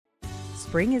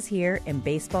Spring is here and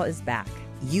baseball is back.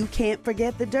 You can't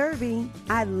forget the Derby.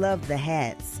 I love the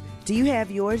hats. Do you have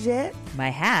yours yet? My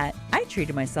hat? I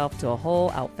treated myself to a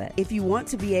whole outfit. If you want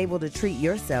to be able to treat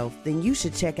yourself, then you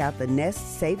should check out the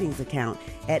Nest Savings Account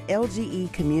at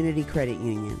LGE Community Credit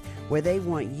Union, where they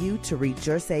want you to reach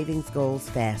your savings goals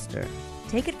faster.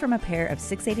 Take it from a pair of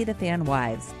 680 The Fan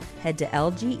wives. Head to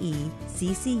lgeccu.org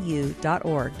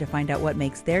to find out what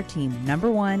makes their team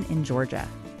 #1 in Georgia.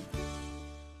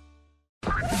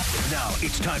 Now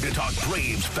it's time to talk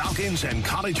Braves, Falcons, and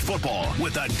college football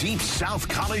with a Deep South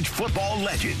college football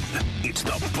legend. It's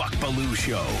the Buck Belue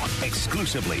Show,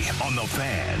 exclusively on The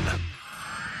Fan.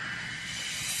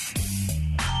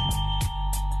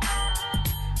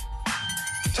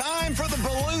 Time for the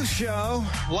Belue Show,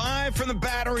 live from the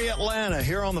Battery, Atlanta,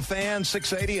 here on The Fan,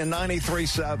 680 and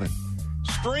 93.7.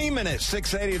 Streaming at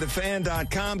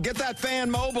 680thefan.com. Get that Fan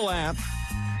mobile app.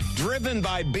 Driven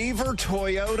by Beaver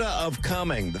Toyota of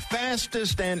Cumming, the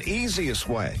fastest and easiest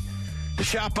way to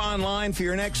shop online for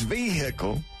your next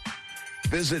vehicle.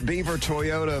 Visit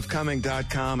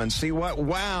beavertoyotaofcumming.com and see what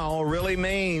wow really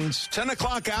means. 10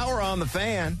 o'clock hour on The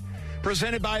Fan,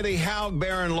 presented by the Haug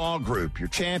Barron Law Group, your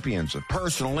champions of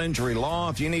personal injury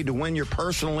law. If you need to win your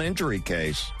personal injury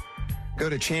case, go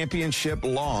to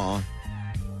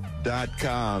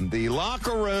championshiplaw.com. The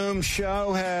locker room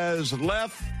show has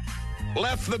left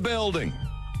the building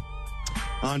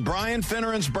on Brian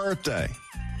Finneran's birthday.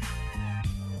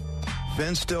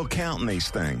 Finn's still counting these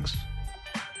things.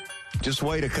 Just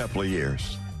wait a couple of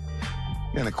years.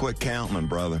 You're going to quit counting them,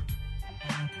 brother.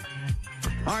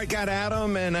 All right, got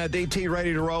Adam and DT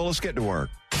ready to roll. Let's get to work.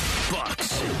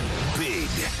 Bucks Big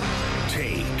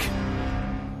Take.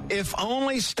 If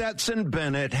only Stetson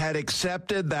Bennett had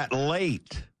accepted that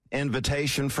late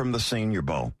invitation from the Senior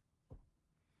Bowl,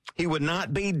 he would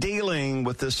not be dealing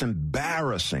with this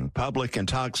embarrassing public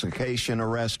intoxication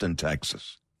arrest in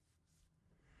Texas.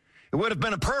 It would have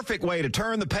been a perfect way to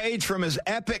turn the page from his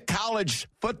epic college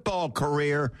football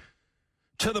career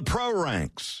to the pro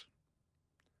ranks.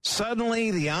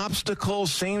 Suddenly, the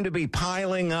obstacles seem to be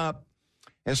piling up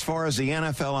as far as the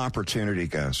NFL opportunity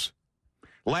goes.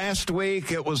 Last week,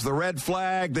 it was the red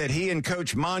flag that he and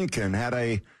Coach Monken had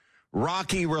a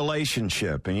rocky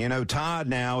relationship. And, you know, Todd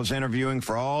now is interviewing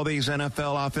for all these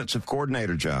NFL offensive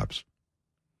coordinator jobs.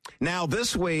 Now,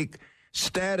 this week,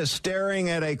 Stet is staring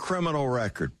at a criminal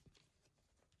record.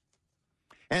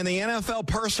 And the NFL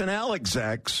personnel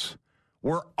execs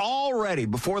were already,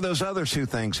 before those other two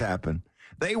things happened,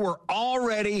 they were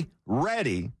already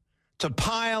ready to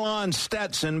pile on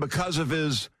Stetson because of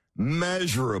his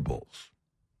measurables.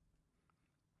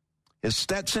 Is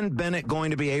Stetson Bennett going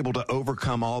to be able to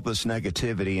overcome all this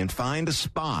negativity and find a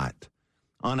spot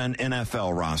on an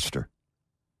NFL roster?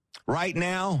 Right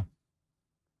now,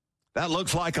 that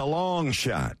looks like a long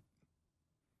shot.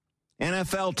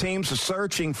 NFL teams are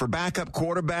searching for backup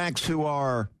quarterbacks who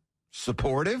are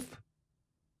supportive,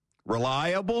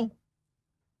 reliable,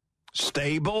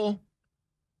 stable,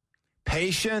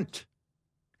 patient,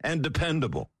 and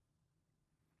dependable.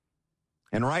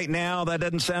 And right now, that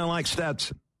doesn't sound like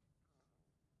Stetson.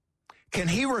 Can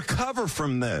he recover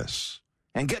from this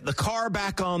and get the car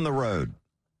back on the road?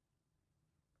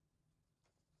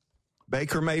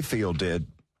 Baker Mayfield did,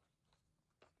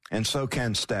 and so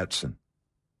can Stetson.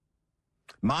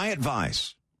 My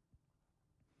advice,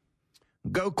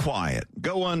 go quiet,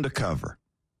 go undercover,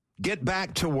 get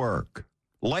back to work,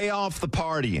 lay off the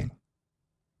partying,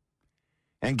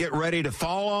 and get ready to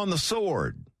fall on the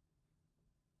sword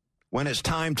when it's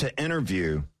time to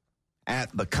interview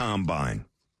at the Combine.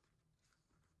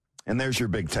 And there's your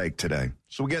big take today.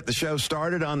 So we'll get the show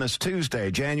started on this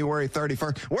Tuesday, January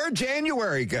 31st. Where'd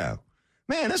January go?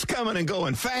 Man, it's coming and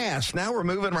going fast. Now we're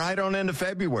moving right on into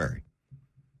February.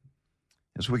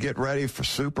 As we get ready for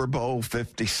Super Bowl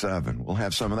 57. We'll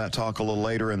have some of that talk a little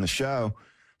later in the show.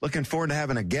 Looking forward to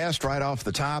having a guest right off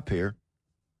the top here.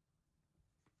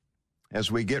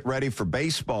 As we get ready for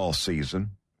baseball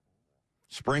season.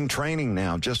 Spring training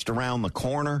now just around the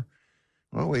corner.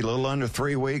 Well, we're a little under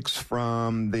 3 weeks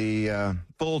from the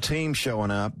full team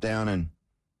showing up down in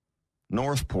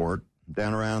Northport,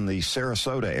 down around the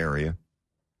Sarasota area.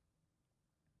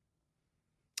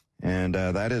 And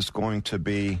that is going to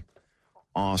be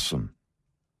awesome.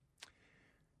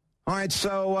 All right,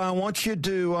 so I want to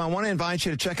invite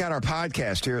you to check out our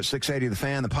podcast here at 680 The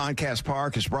Fan. The Podcast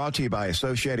Park is brought to you by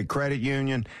Associated Credit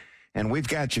Union, and we've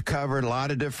got you covered. A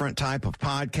lot of different type of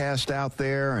podcasts out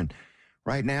there, and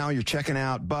right now, you're checking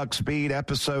out Bucks Beat,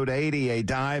 episode 80, a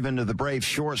dive into the Braves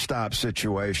shortstop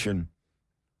situation.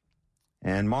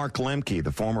 And Mark Lemke,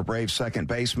 the former Braves second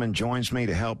baseman, joins me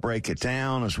to help break it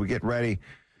down as we get ready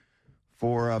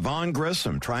for Vaughn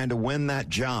Grissom trying to win that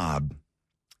job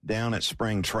down at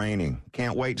spring training.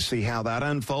 Can't wait to see how that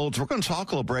unfolds. We're going to talk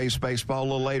a little Braves baseball a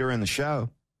little later in the show.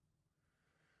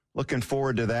 Looking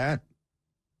forward to that.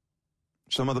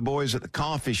 Some of the boys at the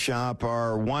coffee shop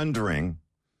are wondering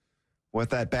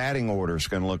what that batting order is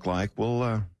going to look like.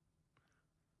 We'll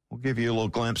give you a little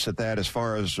glimpse at that as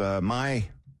far as my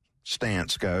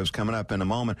stance goes coming up in a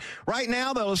moment. Right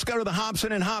now, though, let's go to the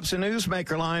Hobson and Hobson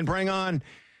Newsmaker line. Bring on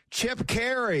Chip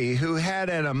Caray, who had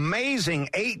an amazing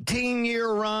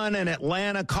 18-year run in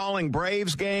Atlanta calling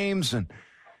Braves games. And,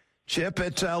 Chip,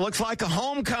 it looks like a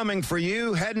homecoming for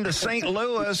you heading to St.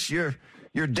 Louis.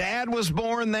 Your dad was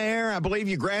born there. I believe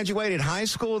you graduated high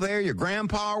school there. Your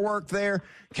grandpa worked there.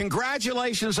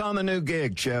 Congratulations on the new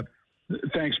gig, Chip.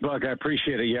 Thanks, Buck. I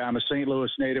appreciate it. Yeah, I'm a St. Louis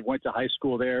native, went to high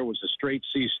school there, was a straight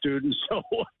C student, so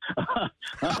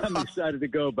I'm excited to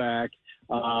go back.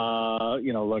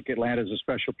 Look, Atlanta's a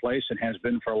special place and has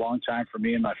been for a long time for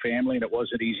me and my family, and it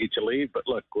wasn't easy to leave. But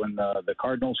look, when the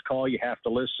Cardinals call, you have to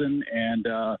listen, and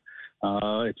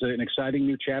it's an exciting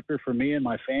new chapter for me and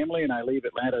my family, and I leave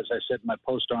Atlanta, as I said in my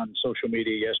post on social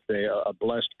media yesterday, a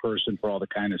blessed person for all the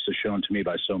kindness that's shown to me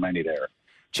by so many there.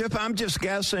 Chip, I'm just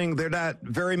guessing there are not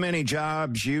very many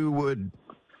jobs you would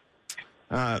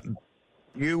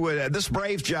this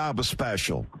Braves job was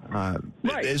special. Right,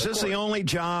 is this the only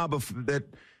job that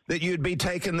you'd be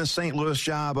taking the St. Louis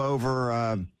job over?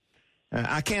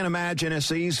 I can't imagine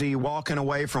it's easy walking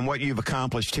away from what you've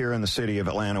accomplished here in the city of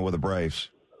Atlanta with the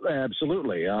Braves.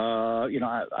 Absolutely. I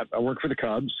work for the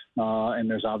Cubs, and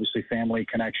there's obviously family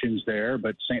connections there,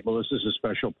 but St. Louis is a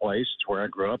special place. It's where I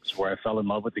grew up. It's where I fell in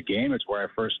love with the game. It's where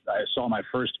I saw my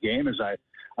first game. As I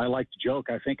like to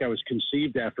joke, I think I was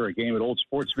conceived after a game at Old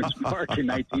Sportsman's Park in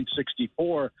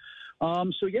 1964.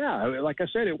 Like I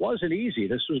said, it wasn't easy.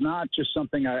 This was not just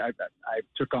something I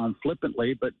took on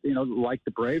flippantly, but, like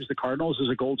the Braves, the Cardinals is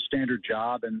a gold standard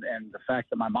job. And the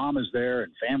fact that my mom is there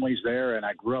and family's there and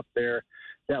I grew up there,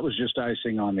 that was just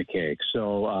icing on the cake.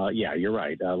 So, you're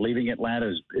right. Leaving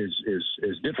Atlanta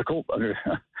is difficult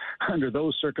under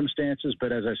those circumstances.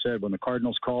 But as I said, when the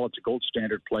Cardinals call, it's a gold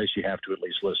standard place. You have to at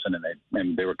least listen.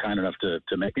 And they were kind enough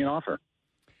to make me an offer.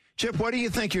 Chip, what do you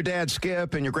think your dad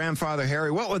Skip and your grandfather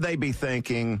Harry, what would they be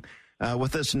thinking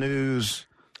with this news,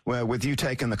 with you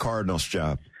taking the Cardinals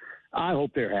job? I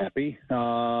hope they're happy.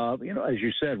 As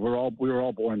you said, we were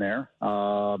all born there.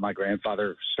 My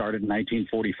grandfather started in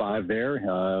 1945 there.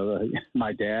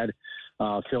 My dad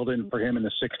filled in for him in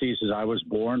the 60s as I was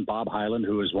born. Bob Hyland,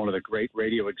 who is one of the great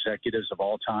radio executives of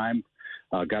all time,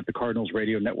 got the Cardinals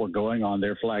radio network going on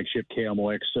their flagship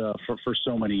KMOX for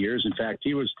so many years. In fact,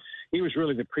 he was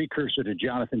really the precursor to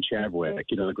Jonathan Chadwick,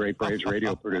 the great Braves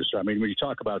radio producer. I mean, when you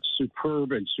talk about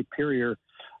superb and superior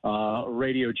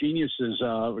radio geniuses,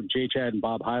 J. Chad and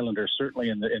Bob Hyland are certainly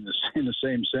in the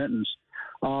same sentence.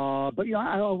 But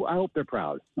I hope they're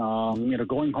proud.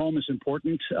 Going home is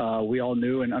important. We all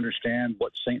knew and understand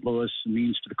what St. Louis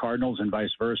means to the Cardinals and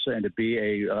vice versa, and to be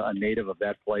a native of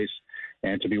that place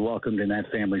and to be welcomed in that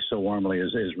family so warmly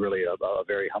is really a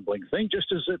very humbling thing,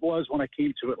 just as it was when I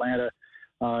came to Atlanta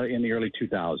in the early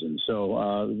 2000s.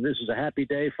 So this is a happy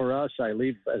day for us. I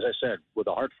leave, as I said, with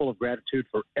a heart full of gratitude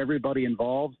for everybody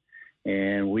involved.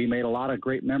 And we made a lot of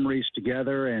great memories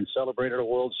together and celebrated a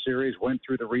World Series, went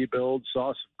through the rebuild, saw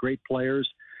some great players.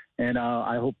 And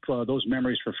I hope those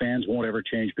memories for fans won't ever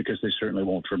change, because they certainly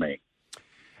won't for me.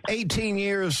 18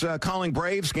 years calling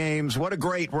Braves games. What a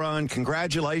great run.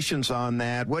 Congratulations on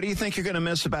that. What do you think you're going to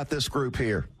miss about this group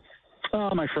here?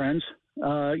 My friends.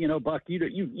 Buck,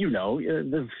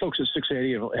 the folks at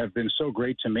 680 have been so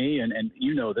great to me, and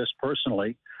you know this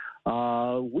personally.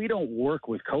 We don't work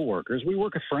with coworkers. We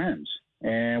work with friends,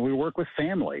 and we work with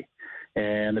family.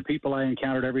 And the people I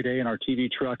encountered every day in our TV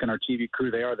truck and our TV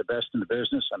crew, they are the best in the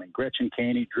business. I mean, Gretchen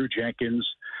Caney, Drew Jenkins,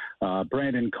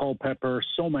 Brandon Culpepper,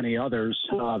 so many others,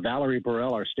 Valerie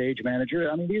Burrell, our stage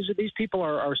manager. I mean, these people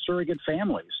are surrogate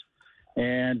families.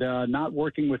 And not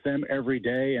working with them every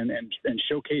day and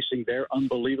showcasing their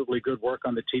unbelievably good work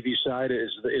on the TV side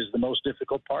is the most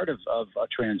difficult part of a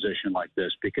transition like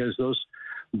this, because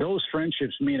those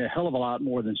friendships mean a hell of a lot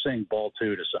more than saying ball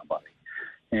two to somebody.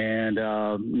 And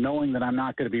knowing that I'm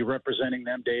not going to be representing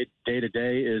them day to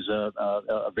day is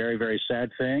a very, very sad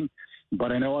thing.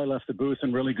 But I know I left the booth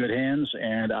in really good hands,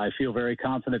 and I feel very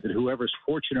confident that whoever's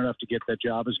fortunate enough to get that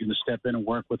job is going to step in and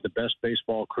work with the best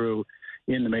baseball crew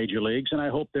in the major leagues. And I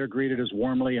hope they're greeted as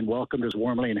warmly and welcomed as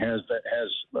warmly and has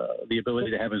the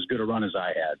ability to have as good a run as I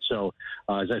had. So,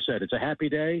 as I said, it's a happy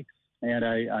day, and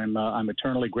I'm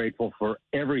eternally grateful for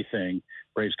everything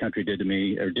Braves Country did to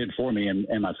me, or did for me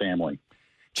and my family.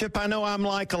 Chip, I know I'm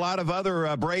like a lot of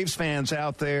other Braves fans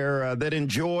out there that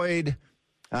enjoyed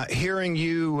hearing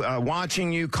you,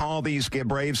 watching you call these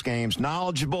Braves games.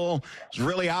 Knowledgeable. It's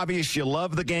really obvious you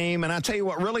love the game. And I tell you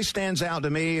what really stands out to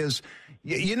me is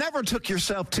you never took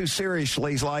yourself too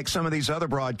seriously like some of these other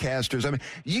broadcasters. I mean,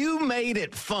 you made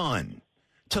it fun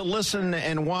to listen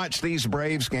and watch these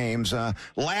Braves games.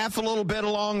 Laugh a little bit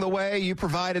along the way. You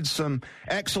provided some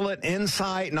excellent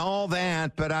insight and all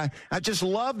that, but I just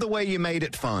love the way you made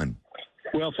it fun.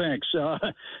 Well, thanks.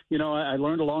 I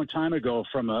learned a long time ago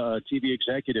from a TV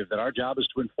executive that our job is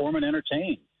to inform and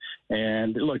entertain.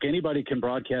 And look, anybody can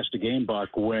broadcast a game,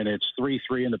 Buck, when it's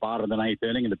 3-3 in the bottom of the ninth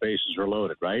inning and the bases are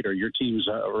loaded, right? Or your team's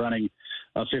running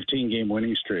a 15-game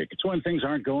winning streak. It's when things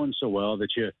aren't going so well that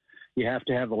you have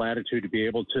to have the latitude to be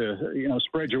able to,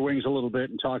 spread your wings a little bit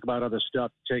and talk about other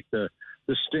stuff, take the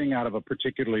sting out of a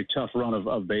particularly tough run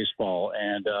of baseball.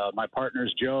 And my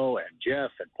partners, Joe and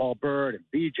Jeff and Paul Bird and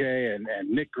BJ and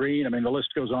Nick Green, I mean, the list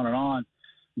goes on and on.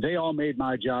 They all made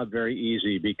my job very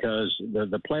easy because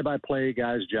the play-by-play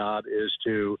guy's job is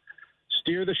to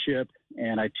steer the ship,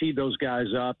 and I teed those guys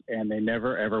up, and they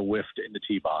never, ever whiffed in the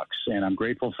tee box. And I'm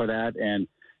grateful for that. And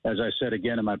as I said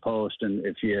again in my post, and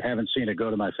if you haven't seen it,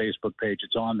 go to my Facebook page.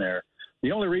 It's on there.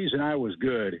 The only reason I was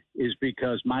good is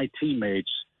because my teammates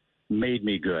made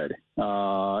me good. I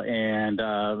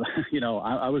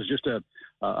was just a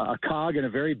cog in a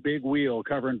very big wheel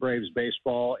covering Braves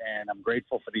baseball, and I'm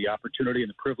grateful for the opportunity and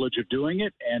the privilege of doing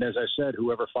it. And as I said,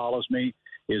 whoever follows me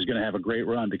is going to have a great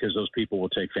run because those people will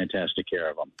take fantastic care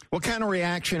of them. What kind of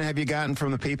reaction have you gotten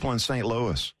from the people in St.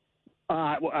 Louis?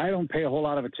 I don't pay a whole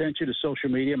lot of attention to social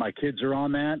media. My kids are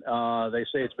on that. They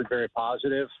say it's been very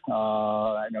positive.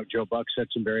 I know Joe Buck said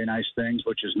some very nice things,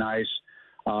 which is nice.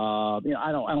 I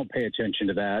don't pay attention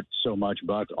to that so much,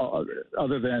 Buck,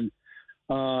 other than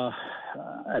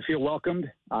I feel welcomed.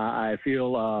 I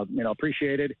feel,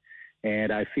 appreciated.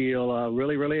 And I feel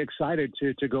really, really excited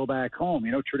to go back home.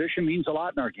 Tradition means a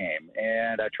lot in our game.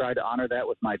 And I tried to honor that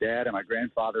with my dad and my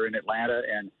grandfather in Atlanta,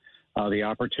 and the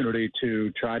opportunity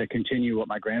to try to continue what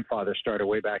my grandfather started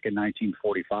way back in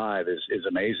 1945 is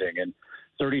amazing. And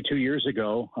 32 years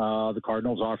ago, the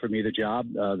Cardinals offered me the job.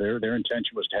 Their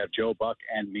intention was to have Joe Buck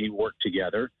and me work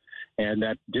together. And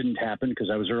that didn't happen because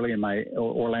I was early in my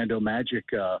Orlando Magic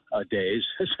days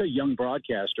as a young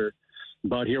broadcaster.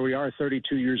 But here we are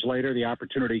 32 years later. The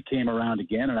opportunity came around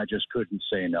again, and I just couldn't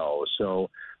say no. So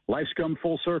life's come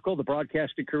full circle. The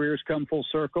broadcasting career's come full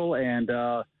circle. And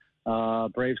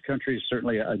Braves country is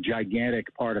certainly a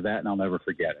gigantic part of that, and I'll never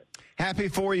forget it. Happy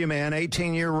for you, man.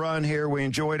 18-year run here. We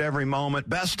enjoyed every moment.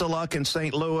 Best of luck in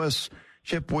St. Louis.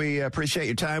 Chip, we appreciate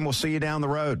your time. We'll see you down the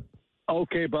road.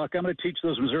 Okay, Buck. I'm going to teach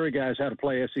those Missouri guys how to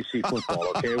play SEC football,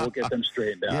 okay? We'll get them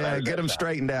straightened out. Yeah, get them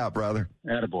straightened out, brother.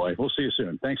 Attaboy. We'll see you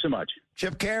soon. Thanks so much.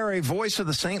 Chip Caray, voice of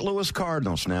the St. Louis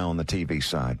Cardinals now on the TV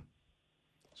side.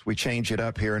 So we change it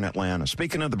up here in Atlanta.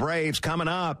 Speaking of the Braves, coming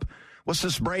up, what's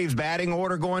this Braves batting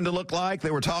order going to look like?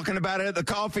 They were talking about it at the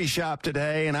coffee shop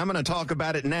today, and I'm going to talk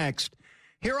about it next.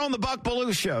 Here on the Buck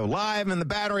Belue Show, live in the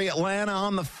Battery Atlanta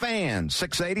on the Fan,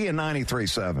 680 and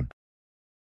 93.7.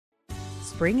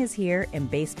 Spring is here and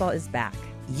baseball is back.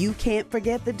 You can't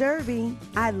forget the Derby.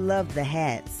 I love the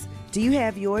hats. Do you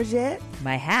have yours yet?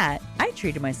 My hat? I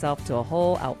treated myself to a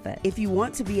whole outfit. If you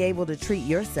want to be able to treat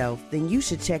yourself, then you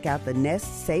should check out the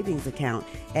Nest Savings Account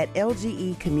at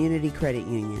LGE Community Credit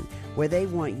Union, where they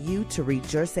want you to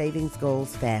reach your savings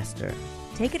goals faster.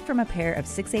 Take it from a pair of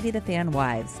 680 The Fan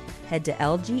wives. Head to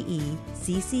lgeccu.org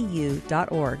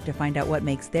to find out what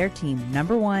makes their team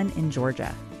 #1 in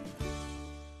Georgia.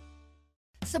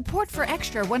 Support for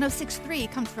Extra 106.3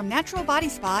 comes from Natural Body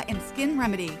Spa and Skin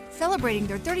Remedy, celebrating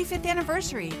their 35th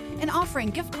anniversary and offering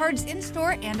gift cards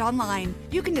in-store and online.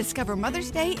 You can discover Mother's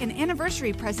Day and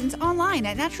anniversary presents online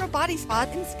at Natural Body Spa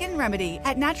and Skin Remedy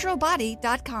at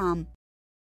naturalbody.com.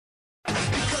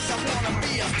 Because I wanna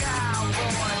be a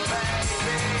cowboy,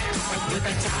 baby, with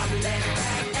a top left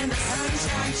back and the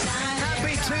sunshine shine.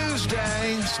 Happy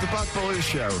Tuesday. It's the Buck Belue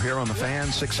Show here on the Fan,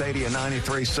 680 and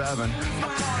 93.7.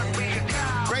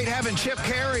 Great having Chip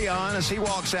Caray on as he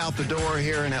walks out the door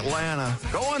here in Atlanta,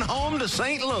 going home to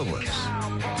St. Louis.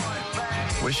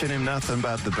 Wishing him nothing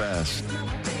but the best.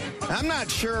 I'm not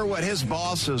sure what his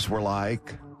bosses were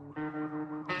like,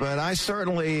 but I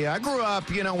grew up,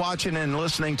 watching and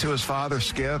listening to his father,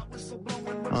 Skip,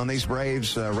 on these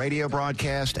Braves radio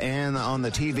broadcast and on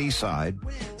the TV side.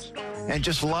 and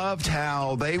just loved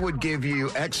how they would give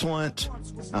you excellent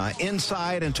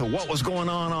insight into what was going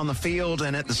on the field,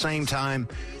 and at the same time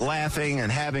laughing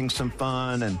and having some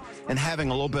fun and having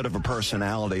a little bit of a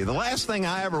personality. The last thing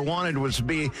I ever wanted was to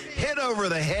be hit over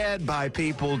the head by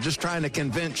people just trying to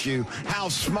convince you how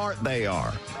smart they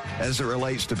are as it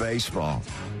relates to baseball.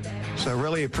 So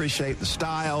really appreciate the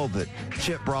style that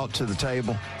Chip brought to the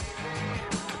table.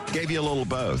 Gave you a little of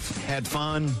both. Had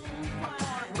fun.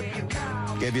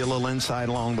 Gave you a little insight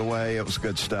along the way. It was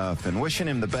good stuff. And wishing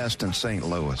him the best in St.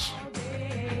 Louis.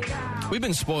 We've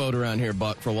been spoiled around here,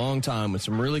 Buck, for a long time with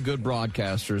some really good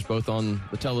broadcasters, both on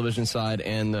the television side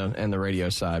and the radio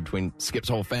side, between Skip's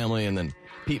whole family and then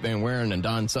Pete Van Wieren and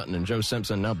Don Sutton and Joe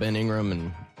Simpson, now Ben Ingram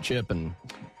and Chip, and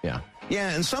yeah.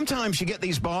 Yeah, and sometimes you get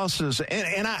these bosses,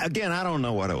 and I don't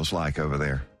know what it was like over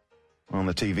there on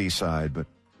the TV side, but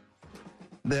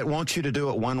that want you to do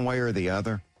it one way or the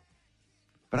other.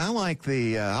 But I like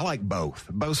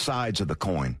both sides of the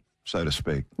coin, so to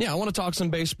speak. Yeah, I want to talk some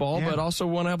baseball, but also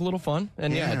want to have a little fun.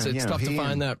 And it's tough to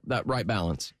find that right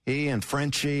balance. He and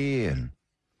Frenchie and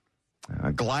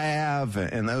Glav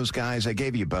and those guys, they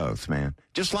gave you both, man.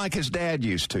 Just like his dad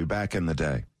used to back in the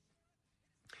day.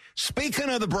 Speaking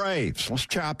of the Braves, let's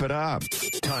chop it up.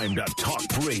 Time to talk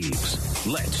Braves.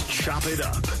 Let's chop it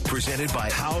up. Presented by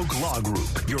Haug Law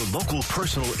Group, your local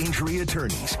personal injury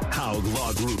attorneys.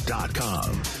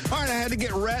 HaugLawGroup.com. All right, I had to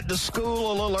get Rhett to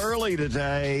school a little early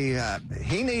today.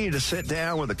 He needed to sit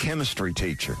down with a chemistry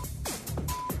teacher.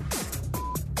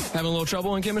 Having a little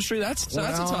trouble in chemistry? That's a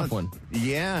tough one.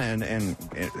 Yeah, and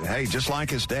hey, just like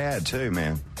his dad, too,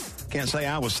 man. Can't say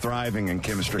I was thriving in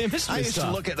chemistry. I used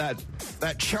to look at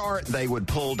that chart they would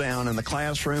pull down in the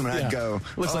classroom, and I'd go,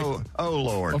 oh,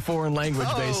 Lord. A foreign language,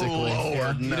 basically. Lord,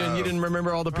 yeah. no. You didn't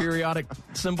remember all the periodic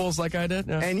symbols like I did?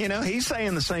 No. And, he's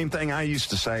saying the same thing I used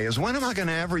to say is, when am I going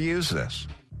to ever use this?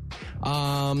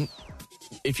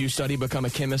 If you become a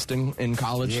chemist in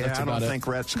college, that's about it. I don't think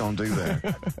Rhett's going to do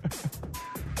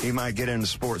that. He might get into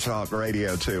Sports Talk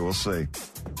Radio, too. We'll see.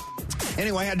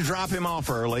 Anyway, I had to drop him off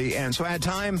early, and so I had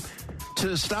time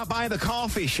to stop by the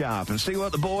coffee shop and see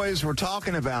what the boys were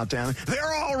talking about down there.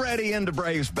 They're already into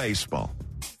Braves baseball.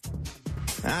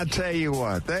 I tell you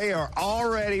what, they are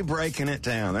already breaking it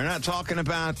down. They're not talking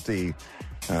about the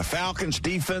Falcons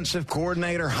defensive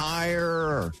coordinator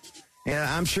hire.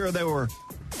 I'm sure they were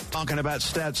talking about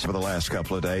stats for the last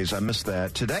couple of days. I missed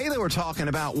that. Today they were talking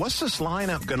about what's this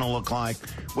lineup going to look like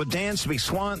with Dansby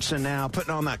Swanson now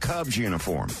putting on that Cubs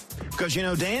uniform. Because,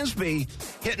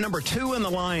 Dansby hit number 2 in the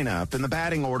lineup in the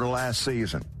batting order last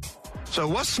season. So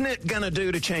what's Snit going to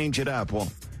do to change it up?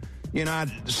 Well,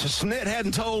 Snit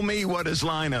hadn't told me what his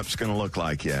lineup's going to look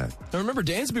like yet. Now remember,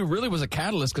 Dansby really was a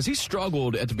catalyst because he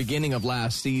struggled at the beginning of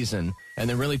last season and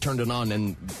then really turned it on.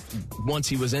 And once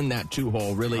he was in that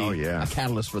 2-hole, really a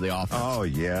catalyst for the offense. Oh,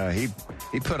 yeah. He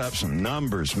put up some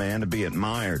numbers, man, to be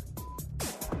admired.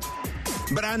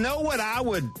 But I know what I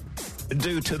would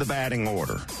do to the batting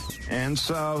order. And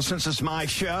so since it's my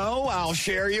show, I'll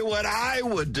share you what I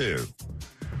would do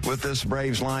with this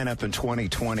Braves lineup in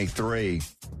 2023.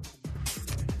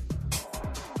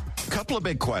 Couple of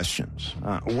big questions.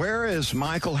 Where is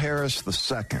Michael Harris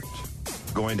II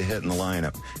going to hit in the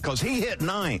lineup? Because he hit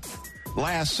 9th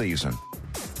last season.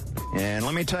 And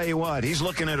let me tell you what, he's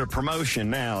looking at a promotion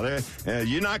now.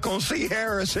 You're not going to see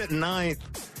Harris hitting 9th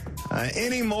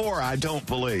anymore, I don't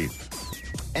believe.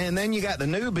 And then you got the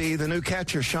newbie, the new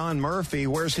catcher, Sean Murphy.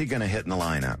 Where's he going to hit in the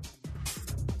lineup?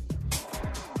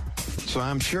 So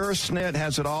I'm sure Snit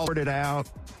has it all sorted out.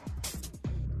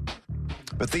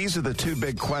 But these are the two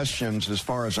big questions as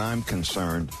far as I'm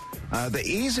concerned. The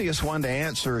easiest one to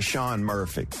answer is Sean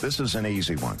Murphy. This is an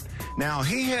easy one. Now,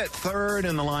 he hit 3rd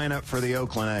in the lineup for the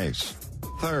Oakland A's.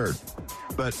 3rd.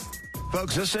 But,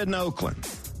 folks, this isn't Oakland.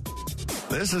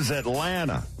 This is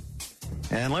Atlanta.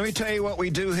 And let me tell you what we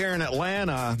do here in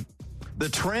Atlanta. The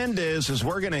trend is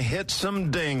we're going to hit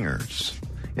some dingers.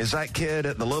 Is that kid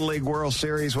at the Little League World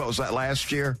Series, what was that,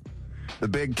 last year? The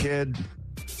big kid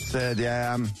said,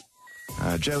 I'm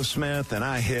Joe Smith, and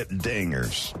I hit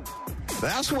dingers.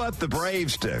 That's what the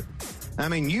Braves do. I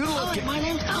mean, you look at... My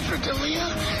name's Alfred D'Elia.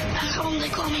 At home, they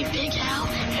call me Big Al,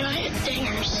 and I hit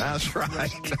dingers. That's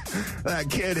right. That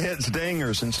kid hits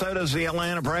dingers, and so does the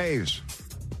Atlanta Braves.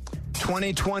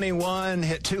 2021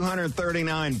 hit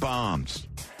 239 bombs.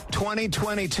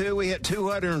 2022, we hit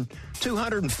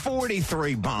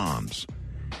 243 bombs.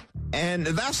 And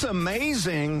that's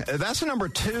amazing. That's number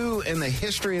 2 in the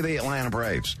history of the Atlanta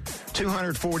Braves.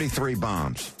 243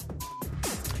 bombs.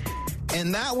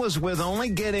 And that was with only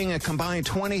getting a combined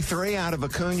 23 out of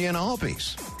Acuna and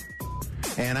Albies.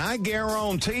 And I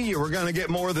guarantee you we're going to get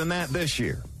more than that this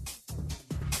year.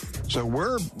 So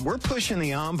we're pushing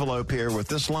the envelope here with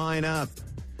this lineup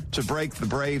to break the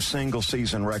Braves single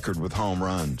season record with home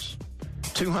runs.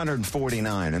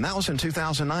 249, and that was in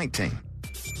 2019.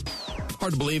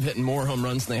 Hard to believe hitting more home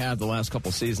runs than they have the last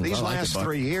couple seasons. These like last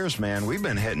 3 years, man, we've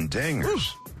been hitting dingers.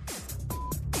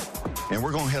 And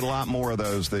we're going to hit a lot more of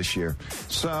those this year.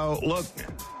 So, look,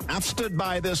 I've stood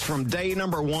by this from day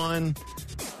number one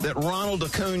that Ronald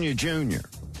Acuna Jr.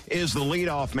 is the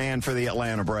leadoff man for the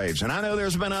Atlanta Braves. And I know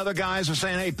there's been other guys who are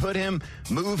saying, hey,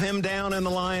 move him down in the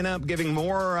lineup, giving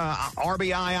more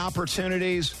RBI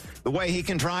opportunities, the way he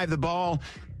can drive the ball.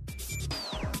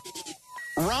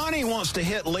 Ronnie wants to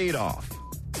hit leadoff.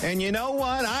 And you know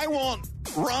what? I want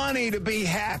Ronnie to be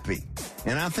happy.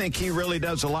 And I think he really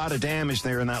does a lot of damage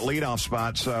there in that leadoff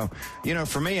spot. So,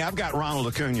 for me, I've got Ronald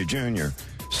Acuna Jr.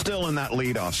 still in that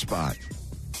leadoff spot.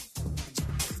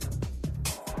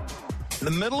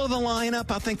 The middle of the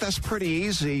lineup, I think that's pretty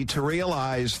easy to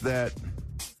realize that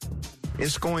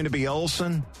it's going to be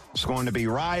Olsen. It's going to be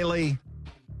Riley.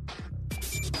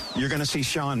 You're going to see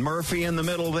Sean Murphy in the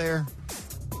middle there.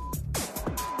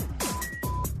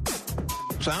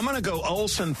 So I'm going to go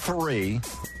Olsen 3,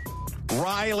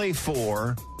 Riley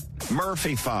 4,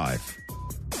 Murphy 5.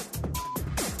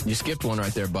 You skipped one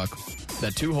right there, Buck.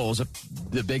 That 2 holes,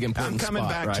 the big important spot. I'm coming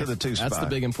back to the 2 spot. That's the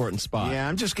big important spot. Yeah,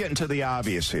 I'm just getting to the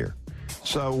obvious here.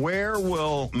 So where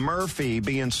will Murphy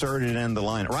be inserted in the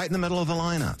lineup? Right in the middle of the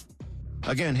lineup.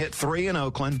 Again, hit 3 in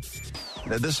Oakland.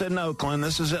 This isn't Oakland.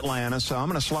 This is Atlanta. So I'm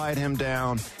going to slide him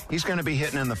down. He's going to be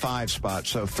hitting in the 5 spot.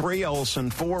 So 3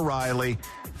 Olsen, 4 Riley,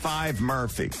 5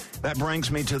 Murphy. That brings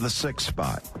me to the 6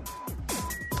 spot.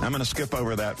 I'm going to skip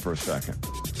over that for a second.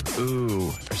 Ooh,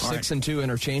 are 6 and 2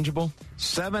 interchangeable?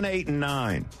 7, 8, and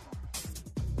 9.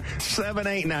 7,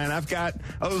 8, 9. I've got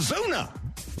Ozuna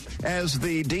as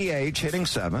the DH hitting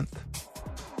 7th.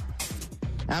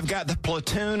 I've got the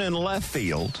platoon in left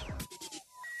field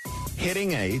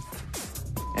hitting 8th.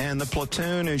 And the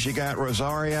platoon is you got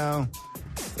Rosario.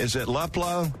 Is it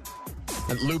Luplow?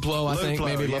 Luplow, I think.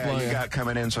 Maybe Luplow. You got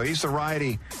coming in. So he's the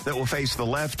righty that will face the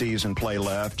lefties and play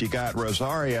left. You got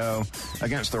Rosario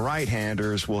against the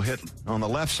right-handers will hit on the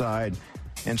left side.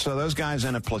 And so those guys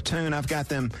in a platoon, I've got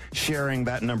them sharing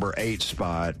that number 8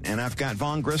 spot. And I've got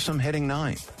Vaughn Grissom hitting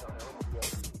 9th.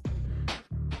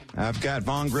 I've got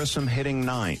Vaughn Grissom hitting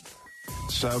 9th.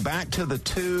 So back to the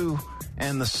 2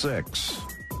 and the 6.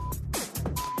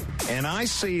 And I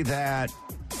see that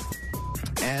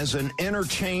as an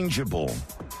interchangeable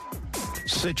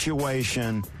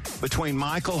situation between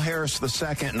Michael Harris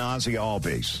II and Ozzie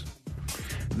Albies.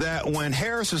 That when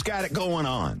Harris has got it going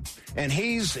on and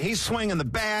he's swinging the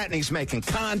bat and he's making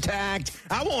contact,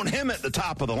 I want him at the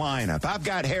top of the lineup. I've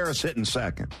got Harris hitting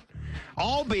 2nd.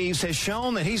 Albies has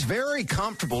shown that he's very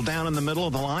comfortable down in the middle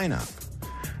of the lineup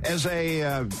as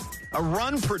a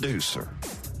run producer.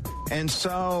 And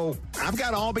so I've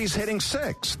got Albies hitting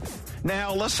 6th.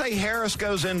 Now, let's say Harris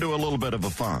goes into a little bit of a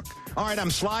funk. All right,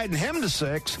 I'm sliding him to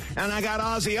 6, and I got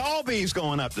Ozzie Albies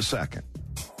going up to 2nd.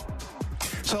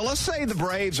 So let's say the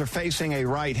Braves are facing a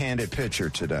right-handed pitcher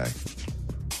today,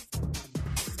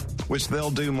 which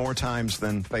they'll do more times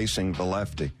than facing the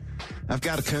lefty. I've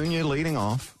got Acuna leading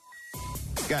off.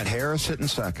 Got Harris hitting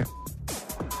 2nd.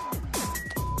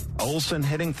 Olsen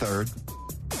hitting 3rd.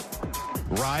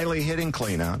 Riley hitting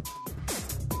cleanup.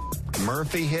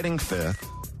 Murphy hitting 5th.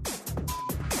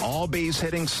 Albies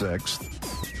hitting 6th.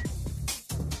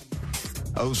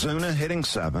 Ozuna hitting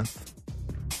 7th.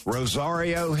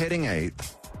 Rosario hitting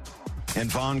 8th. And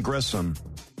Vaughn Grissom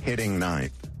hitting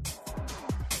 9th.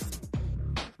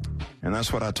 And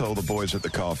that's what I told the boys at the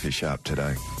coffee shop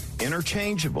today.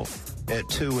 Interchangeable at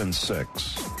 2 and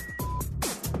 6.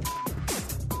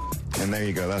 And there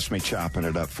you go. That's me chopping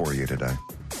it up for you today.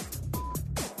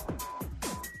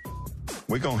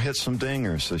 We're going to hit some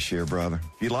dingers this year, brother.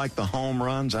 If you like the home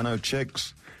runs, I know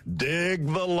chicks dig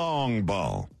the long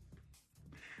ball.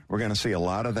 We're going to see a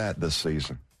lot of that this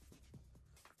season.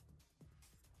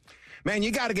 Man,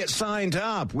 you got to get signed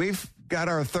up. We've got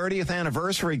our 30th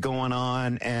anniversary going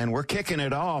on, and we're kicking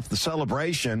it off, the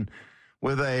celebration,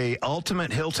 with a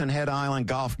ultimate Hilton Head Island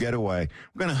golf getaway.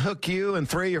 We're going to hook you and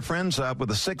 3 of your friends up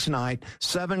with a 6-night,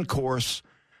 7-course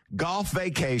golf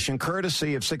vacation,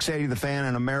 courtesy of 680 The Fan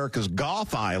and America's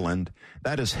Golf Island.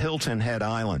 That is Hilton Head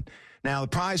Island. Now, the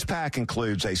prize pack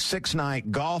includes a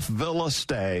 6-night golf villa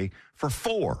stay for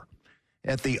 4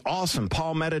 at the awesome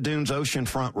Palmetto Dunes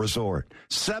Oceanfront Resort.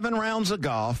 7 rounds of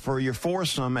golf for your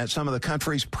foursome at some of the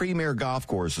country's premier golf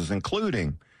courses,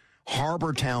 including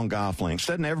Harbor Town Golf Links.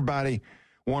 Doesn't everybody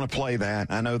want to play that?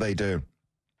 I know they do.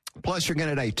 Plus, you're going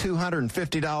to get a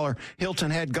 $250 Hilton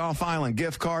Head Golf Island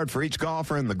gift card for each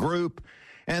golfer in the group.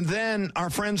 And then our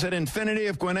friends at Infinity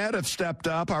of Gwinnett have stepped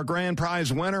up. Our grand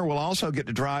prize winner will also get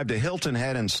to drive to Hilton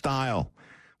Head in style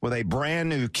with a brand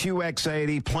new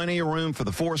QX80, plenty of room for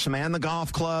the foursome and the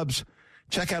golf clubs.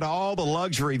 Check out all the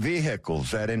luxury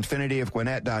vehicles at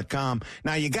infinityofgwinnett.com.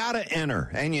 Now, you got to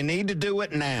enter, and you need to do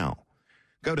it now.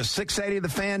 Go to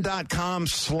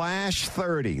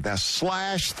 680thefan.com/30. That's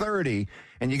 /30,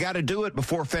 and you got to do it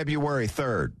before February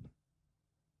 3rd.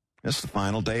 It's the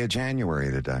final day of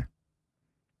January today.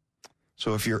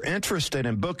 So if you're interested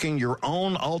in booking your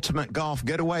own ultimate golf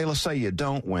getaway, let's say you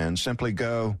don't win, simply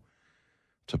go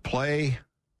to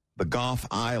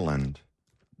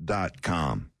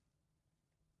playthegolfisland.com.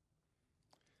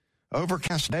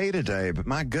 Overcast day today, but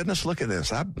my goodness, look at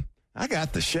this. I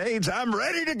got the shades. I'm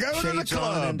ready to go to the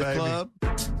club, baby.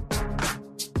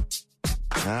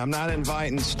 I'm not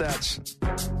inviting Stetson.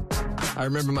 I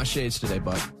remember my shades today,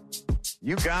 Buck.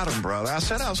 You got them, brother. I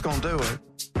said I was going to do it.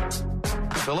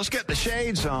 So let's get the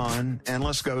shades on and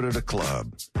let's go to the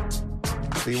club.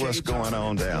 See what's going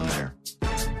on down there.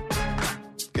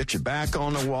 Get your back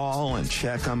on the wall and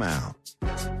check them out.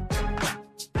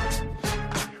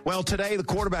 Well, today the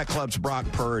quarterback club's Brock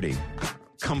Purdy.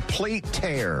 Complete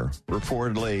tear,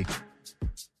 reportedly,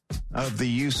 of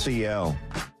the UCL.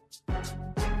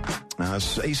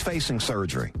 He's facing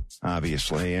surgery,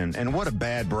 obviously, and what a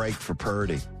bad break for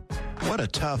Purdy. What a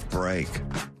tough break.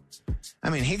 I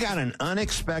mean, he got an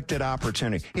unexpected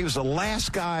opportunity. He was the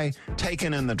last guy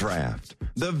taken in the draft,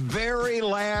 the very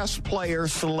last player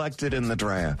selected in the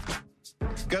draft.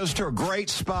 Goes to a great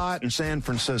spot in San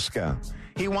Francisco.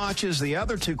 He watches the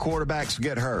other two quarterbacks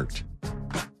get hurt.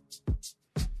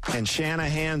 And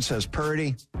Shanahan says,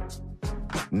 Purdy,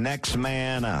 next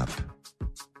man up.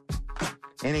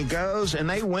 And he goes, and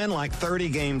they win like 30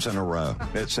 games in a row,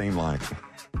 it seemed like.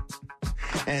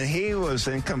 And he was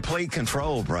in complete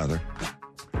control, brother.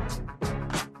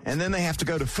 And then they have to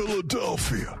go to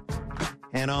Philadelphia.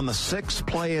 And on the sixth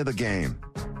play of the game,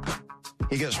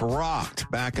 he gets rocked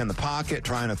back in the pocket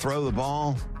trying to throw the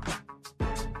ball.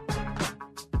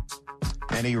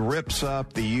 And he rips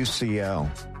up the UCL.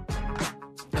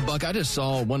 And Buck, I just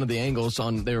saw one of the angles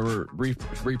they were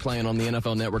replaying on the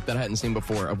NFL Network that I hadn't seen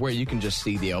before, of where you can just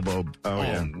see the elbow. Oh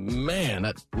yeah. Man,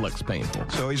 that looks painful.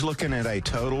 So he's looking at a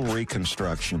total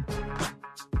reconstruction.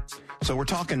 So we're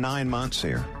talking 9 months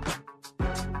here.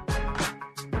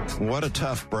 What a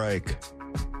tough break.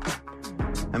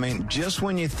 I mean, just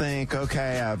when you think,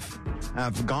 okay,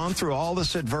 I've gone through all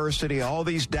this adversity, all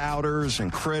these doubters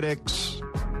and critics,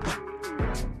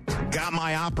 got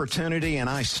my opportunity, and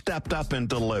I stepped up and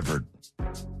delivered.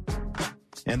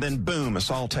 And then, boom, it's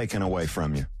all taken away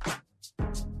from you.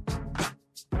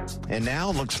 And now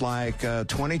it looks like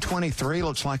 2023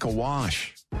 looks like a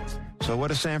wash. So what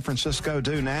does San Francisco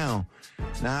do now?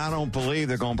 Now, I don't believe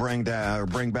they're going to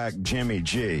bring back Jimmy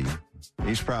G.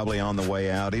 He's probably on the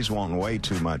way out. He's wanting way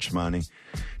too much money.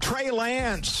 Trey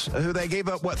Lance, who they gave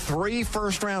up, 3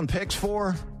 first-round picks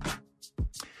for?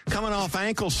 Coming off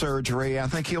ankle surgery, I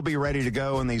think he'll be ready to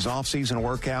go when these off-season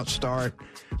workouts start.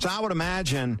 So I would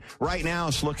imagine right now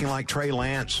it's looking like Trey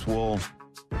Lance will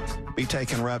be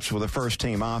taking reps with the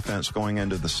first-team offense going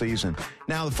into the season.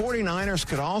 Now, the 49ers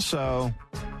could also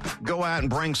go out and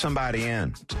bring somebody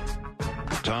in.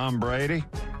 Tom Brady?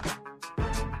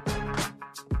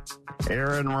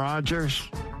 Aaron Rodgers?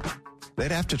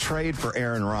 They'd have to trade for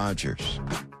Aaron Rodgers.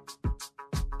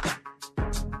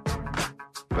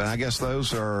 But I guess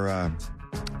those are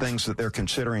things that they're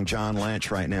considering. John Lynch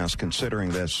right now is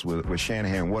considering this with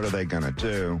Shanahan. What are they going to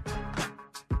do?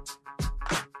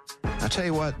 I tell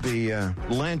you what, the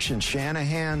Lynch and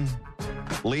Shanahan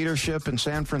leadership in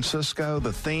San Francisco,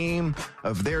 the theme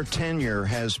of their tenure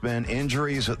has been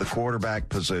injuries at the quarterback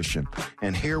position.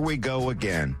 And here we go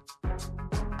again.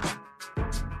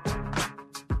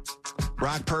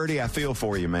 Brock Purdy, I feel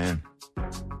for you, man.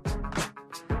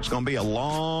 It's going to be a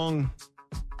long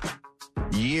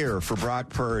year for Brock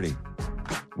Purdy,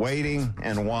 waiting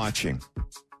and watching.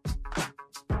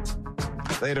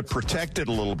 They'd have protected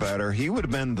a little better. He would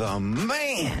have been the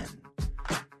man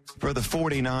for the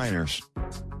 49ers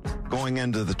going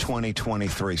into the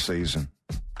 2023 season.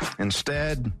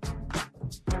 Instead,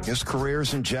 his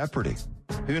career's in jeopardy.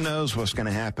 Who knows what's going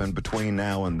to happen between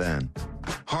now and then?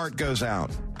 Heart goes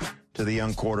out to the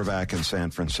young quarterback in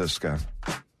San Francisco.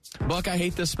 Buck, I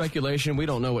hate this speculation. We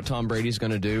don't know what Tom Brady's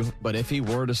going to do, but if he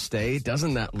were to stay,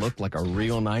 doesn't that look like a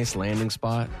real nice landing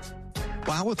spot?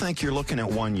 Well, I would think you're looking at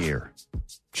 1 year.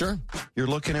 Sure. You're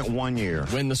looking at 1 year.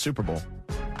 Win the Super Bowl.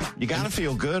 You got to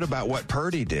feel good about what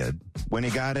Purdy did when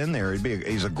he got in there.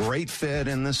 He's a great fit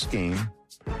in this scheme.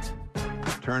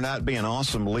 Turned out to be an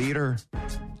awesome leader.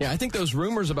 Yeah, I think those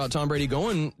rumors about Tom Brady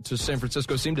going to San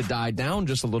Francisco seem to die down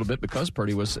just a little bit because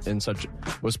Purdy was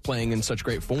playing in such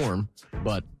great form.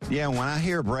 But yeah, when I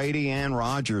hear Brady and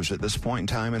Rodgers at this point in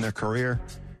time in their career,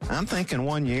 I'm thinking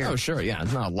 1 year. Oh, sure, yeah,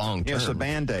 it's not a long term. It's a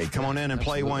Band-Aid. Come on in and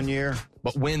play 1 year.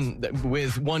 But win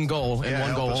with one goal and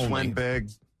one goal only. Win big.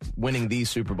 Winning the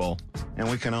Super Bowl. And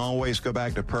we can always go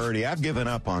back to Purdy. I've given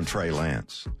up on Trey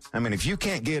Lance. I mean, if you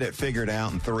can't get it figured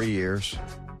out in 3 years,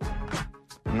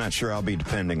 I'm not sure I'll be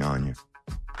depending on you.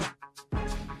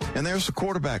 And there's the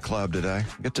quarterback club today.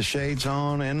 Get the shades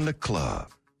on in the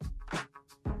club.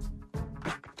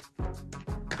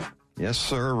 Yes,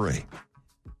 sirree.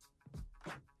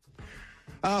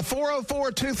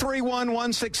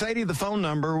 404-231-1680, the phone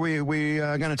number. We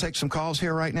going to take some calls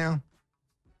here right now.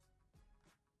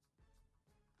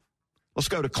 Let's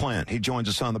go to Clint. He joins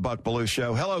us on the Buck Belue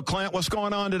Show. Hello, Clint. What's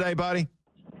going on today, buddy?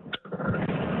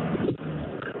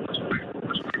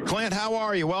 Clint, how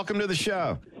are you? Welcome to the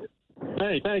show.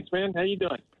 Hey, thanks, man. How you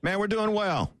doing? Man, we're doing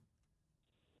well.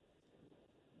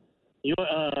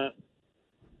 I'm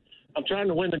trying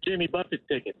to win the Jimmy Buffett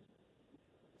ticket.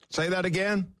 Say that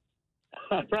again?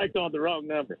 I probably called the wrong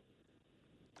number.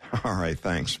 All right,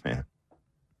 thanks, man.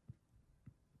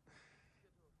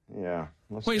 Yeah.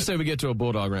 What do you say we get to a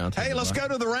Bulldog round table? Hey, let's go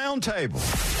to the round table.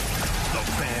 The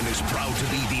Fan is proud to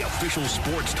be the official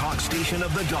sports talk station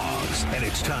of the Dogs, and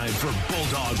it's time for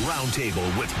Bulldog Roundtable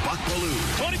with Buck Belue.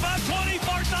 25-20,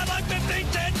 far sideline, 15,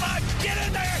 10-5, get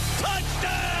in there,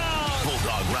 touchdown!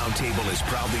 Bulldog Roundtable is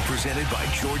proudly presented by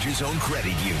Georgia's own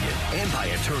credit union and by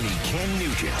attorney Ken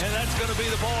Nugent. And that's going to be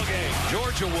the ball game.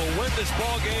 Georgia will win this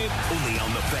ball game. Only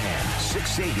on the Fan,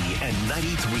 680 and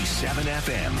 93.7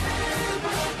 FM.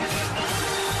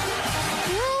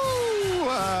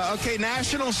 Okay,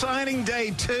 National Signing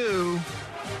Day 2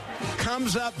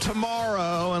 comes up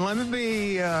tomorrow, and let me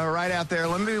be right out there.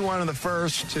 Let me be one of the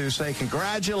first to say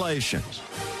congratulations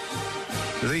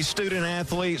to these student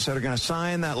athletes that are going to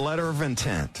sign that letter of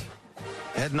intent,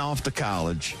 heading off to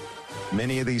college.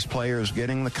 Many of these players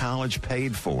getting the college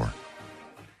paid for.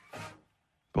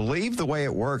 Believe the way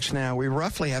it works now, we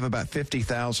roughly have about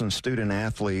 50,000 student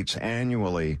athletes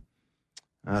annually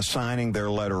signing their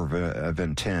letter of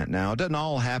intent. Now, it doesn't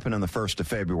all happen on the 1st of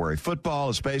February. Football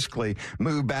has basically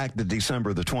moved back to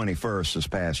December the 21st this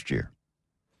past year.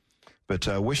 But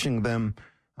wishing them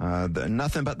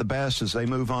nothing but the best as they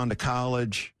move on to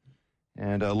college,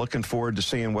 and looking forward to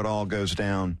seeing what all goes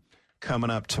down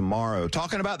coming up tomorrow.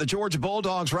 Talking about the Georgia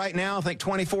Bulldogs right now, I think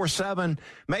 24/7,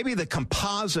 maybe the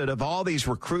composite of all these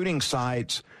recruiting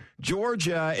sites.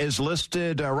 Georgia is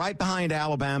listed right behind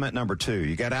Alabama at number 2.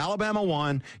 You got Alabama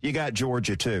 1, you got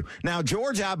Georgia 2. Now,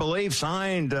 Georgia, I believe,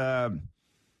 signed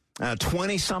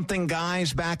 20-something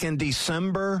guys back in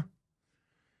December,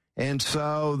 and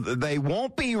so they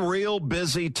won't be real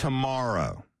busy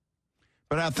tomorrow.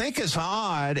 But I think it's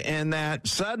odd in that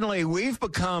suddenly we've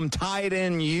become tight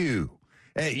end U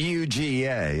at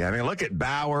UGA. I mean, look at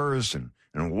Bowers and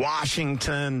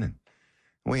Washington.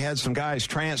 We had some guys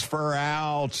transfer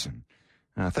out.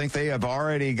 And I think they have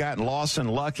already gotten Lawson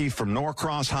Lucky from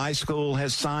Norcross High School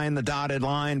has signed the dotted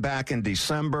line back in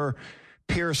December.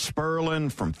 Pierce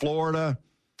Sperlin from Florida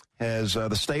has,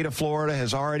 the state of Florida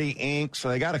has already inked. So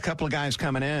they got a couple of guys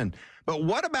coming in. But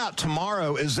what about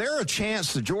tomorrow? Is there a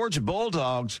chance the Georgia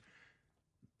Bulldogs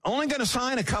only going to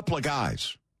sign a couple of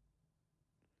guys?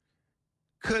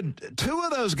 Could 2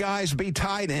 of those guys be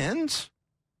tight ends?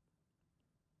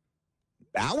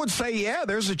 I would say, yeah,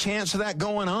 there's a chance of that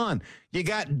going on. You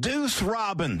got Deuce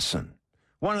Robinson,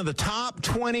 one of the top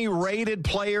 20 rated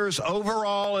players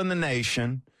overall in the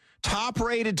nation,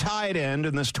 top-rated tight end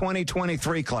in this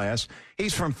 2023 class.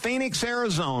 He's from Phoenix,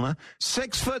 Arizona,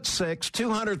 6'6",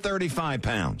 235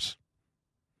 pounds.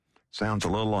 Sounds a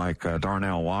little like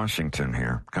Darnell Washington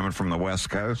here, coming from the West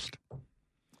Coast.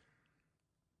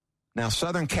 Now,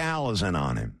 Southern Cal is in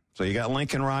on him, so you got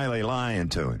Lincoln Riley lying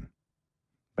to him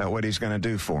about what he's going to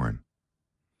do for him.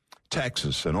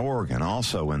 Texas and Oregon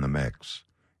also in the mix,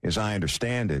 as I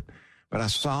understand it. But I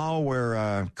saw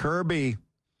where Kirby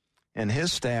and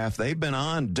his staff, they've been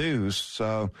on Deuce,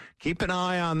 so keep an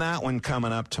eye on that one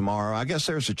coming up tomorrow. I guess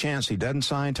there's a chance he doesn't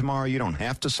sign tomorrow. You don't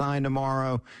have to sign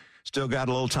tomorrow. Still got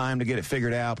a little time to get it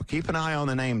figured out, but keep an eye on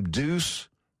the name Deuce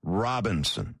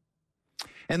Robinson.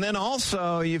 And then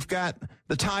also you've got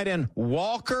the tight end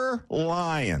Walker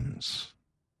Lyons.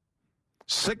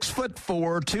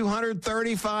 6'4",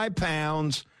 235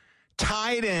 pounds,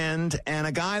 tight end, and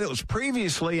a guy that was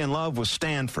previously in love with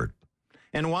Stanford.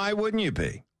 And why wouldn't you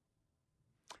be?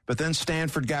 But then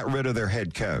Stanford got rid of their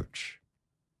head coach.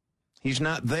 He's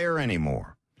not there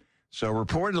anymore. So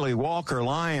reportedly, Walker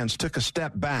Lyons took a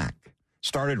step back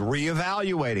Started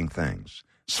reevaluating things.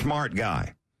 Smart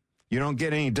guy. You don't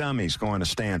get any dummies going to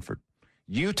Stanford.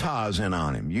 Utah's in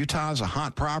on him. Utah's a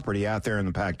hot property out there in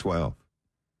the Pac-12.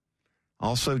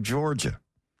 Also, Georgia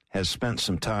has spent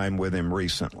some time with him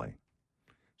recently.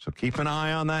 So keep an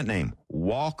eye on that name.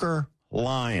 Walker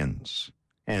Lyons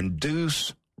and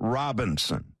Deuce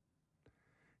Robinson.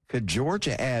 Could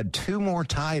Georgia add 2 more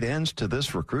tight ends to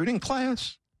this recruiting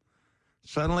class?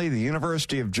 Suddenly, the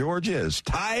University of Georgia is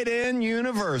tight end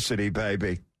university,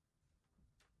 baby.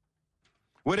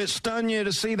 Would it stun you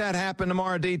to see that happen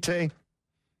tomorrow, DT?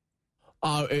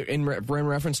 In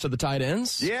reference to the tight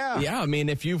ends? Yeah. Yeah, I mean,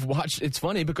 if you've watched, it's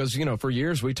funny because, for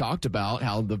years we talked about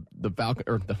how the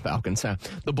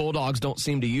Bulldogs don't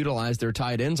seem to utilize their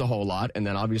tight ends a whole lot, and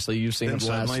then obviously you've seen the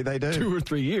last 2 or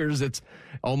 3 years, it's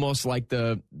almost like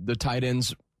the tight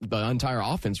ends, the entire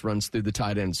offense runs through the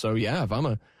tight ends. So, yeah, if I'm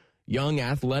a young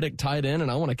athletic tight end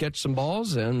and I want to catch some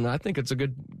balls, and I think it's a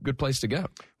good place to go.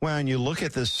 Well, and you look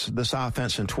at this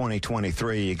offense in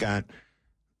 2023, you got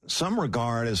some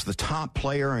regard as the top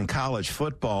player in college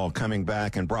football coming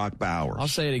back in Brock Bowers. I'll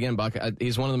say it again, Buck.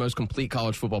 He's one of the most complete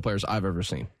college football players I've ever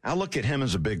seen. I look at him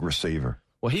as a big receiver.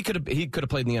 Well, he could have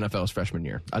played in the NFL his freshman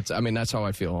year. That's how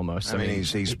I feel almost. I mean,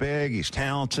 he's big, he's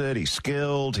talented, he's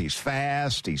skilled, he's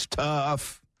fast, he's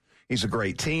tough. He's a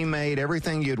great teammate,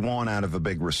 everything you'd want out of a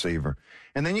big receiver.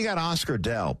 And then you got Oscar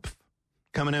Delp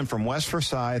coming in from West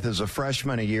Forsyth as a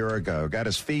freshman a year ago. Got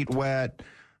his feet wet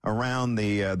around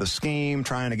the scheme,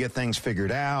 trying to get things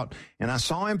figured out. And I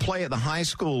saw him play at the high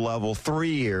school level 3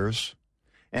 years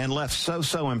and left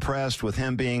so impressed with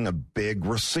him being a big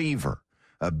receiver,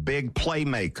 a big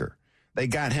playmaker. They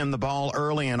got him the ball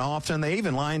early and often. They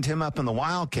even lined him up in the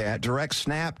Wildcat, direct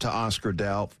snap to Oscar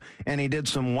Delp, and he did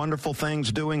some wonderful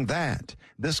things doing that.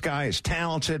 This guy is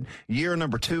talented. Year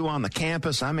number 2 on the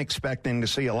campus. I'm expecting to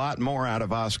see a lot more out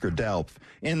of Oscar Delp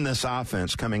in this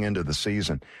offense coming into the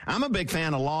season. I'm a big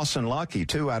fan of Lawson Lucky,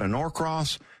 too, out of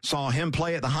Norcross. Saw him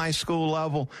play at the high school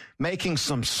level, making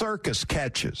some circus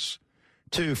catches,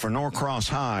 too, for Norcross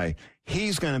High.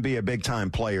 He's going to be a big-time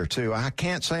player, too. I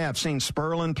can't say I've seen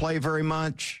Sperlin play very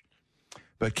much,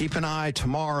 but keep an eye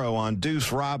tomorrow on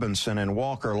Deuce Robinson and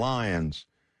Walker Lyons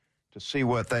to see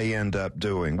what they end up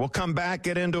doing. We'll come back,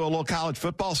 get into a little college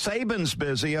football. Saban's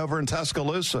busy over in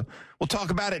Tuscaloosa. We'll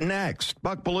talk about it next.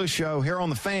 Buck Belue Show here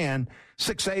on The Fan,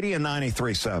 680 and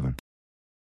 93.7.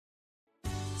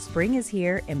 Spring is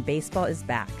here and baseball is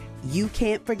back. You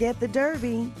can't forget the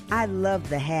Derby. I love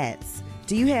the hats.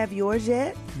 Do you have yours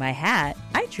yet? My hat?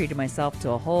 I treated myself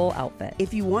to a whole outfit.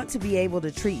 If you want to be able to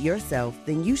treat yourself,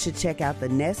 then you should check out the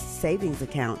Nest Savings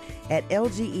Account at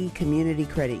LGE Community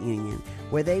Credit Union,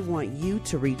 where they want you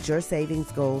to reach your savings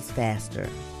goals faster.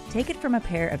 Take it from a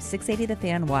pair of 680 The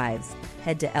Fan wives.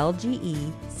 Head to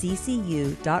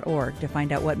lgeccu.org to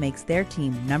find out what makes their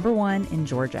team #1 in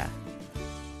Georgia.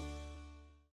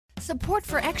 Support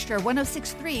for Extra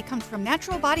 106.3 comes from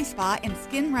Natural Body Spa and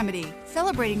Skin Remedy,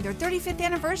 celebrating their 35th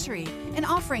anniversary and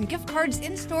offering gift cards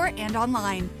in-store and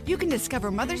online. You can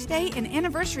discover Mother's Day and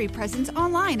anniversary presents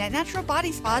online at Natural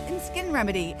Body Spa and Skin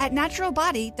Remedy at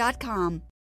naturalbody.com.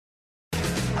 Got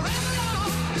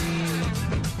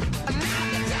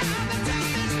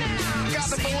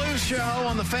the Belue Show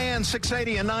on The Fan,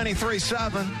 680 and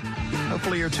 93.7.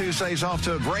 Hopefully your Tuesday's off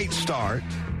to a great start.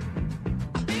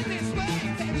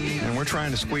 And we're trying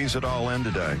to squeeze it all in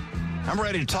today. I'm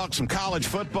ready to talk some college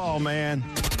football, man.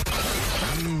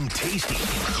 Tasty.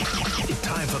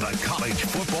 Time for the College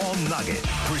Football Nugget.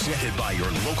 Presented by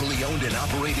your locally owned and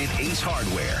operated Ace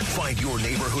Hardware. Find your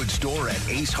neighborhood store at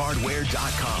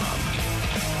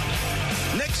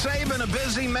acehardware.com. Nick Saban, a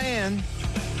busy man.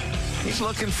 He's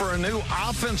looking for a new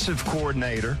offensive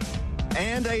coordinator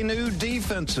and a new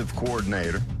defensive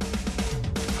coordinator.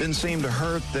 Didn't seem to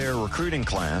hurt their recruiting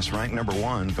class, ranked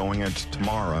 #1 going into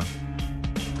tomorrow.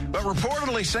 But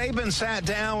reportedly, Saban sat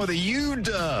down with a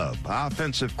UW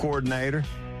offensive coordinator.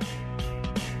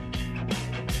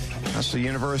 That's the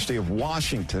University of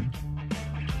Washington,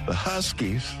 the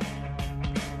Huskies.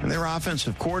 And their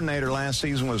offensive coordinator last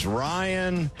season was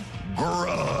Ryan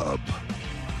Grubb.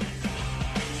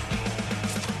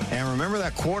 And remember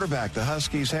that quarterback the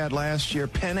Huskies had last year,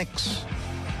 Penix?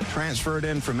 Transferred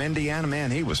in from Indiana.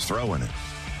 Man, he was throwing it.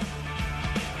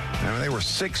 I mean, they were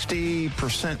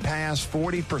 60% pass,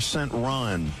 40%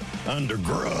 run under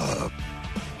Grubb.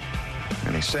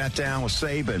 And he sat down with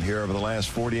Saban here over the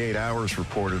last 48 hours,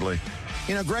 reportedly.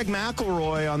 You know, Greg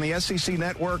McElroy on the SEC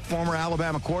Network, former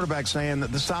Alabama quarterback, saying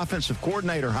that this offensive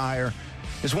coordinator hire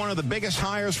is one of the biggest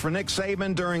hires for Nick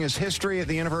Saban during his history at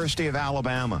the University of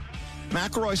Alabama.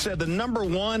 McElroy said the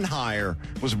 #1 hire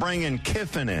was bringing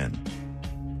Kiffin in.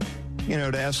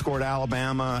 to escort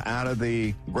Alabama out of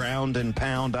the ground and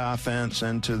pound offense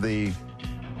into the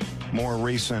more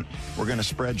recent, we're going to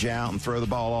spread you out and throw the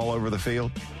ball all over the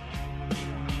field.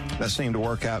 That seemed to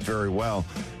work out very well.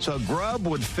 So Grubb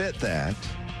would fit that,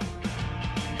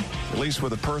 at least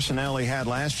with the personnel he had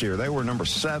last year. They were number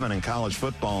 7 in college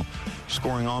football,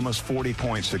 scoring almost 40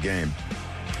 points a game.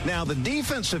 Now, the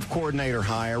defensive coordinator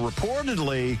hire,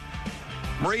 reportedly,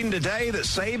 I'm reading today that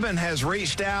Saban has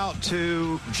reached out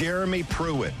to Jeremy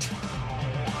Pruitt.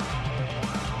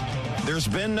 There's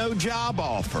been no job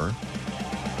offer,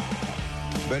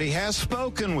 but he has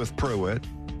spoken with Pruitt.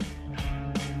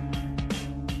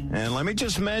 And let me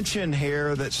just mention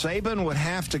here that Saban would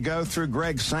have to go through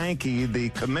Greg Sankey, the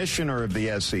commissioner of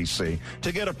the SEC,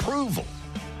 to get approval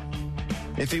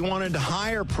if he wanted to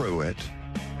hire Pruitt.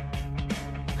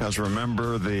 Because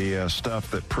remember the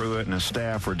stuff that Pruitt and his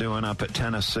staff were doing up at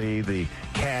Tennessee, the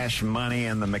cash money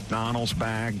in the McDonald's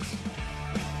bags.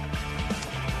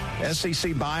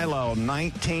 SEC bylaw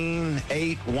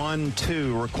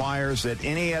 19812 requires that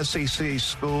any SEC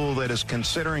school that is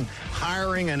considering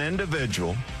hiring an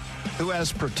individual who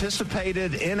has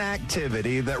participated in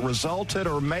activity that resulted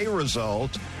or may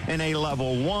result in a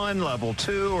level 1, level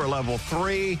 2, or level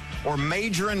 3 or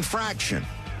major infraction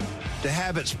to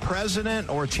have its president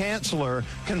or chancellor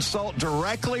consult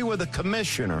directly with the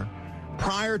commissioner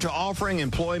prior to offering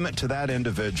employment to that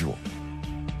individual.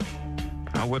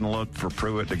 I wouldn't look for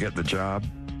Pruitt to get the job.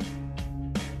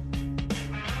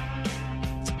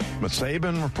 But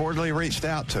Saban reportedly reached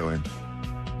out to him.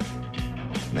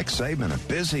 Nick Saban, a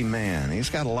busy man. He's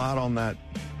got a lot on that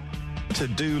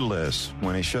to-do list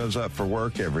when he shows up for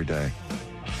work every day.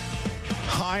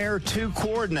 Hire 2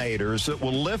 coordinators that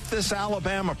will lift this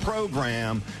Alabama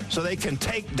program so they can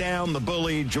take down the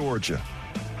bully Georgia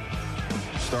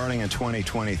starting in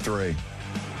 2023.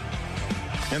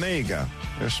 And there you go.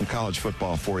 There's some college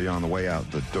football for you on the way out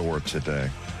the door today.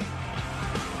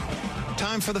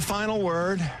 Time for the final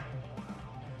word.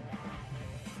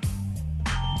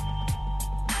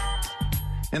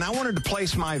 And I wanted to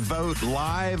place my vote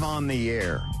live on the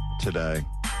air today.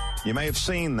 You may have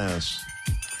seen this.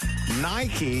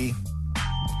 Nike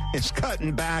is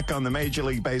cutting back on the Major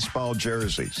League Baseball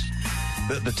jerseys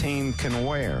that the team can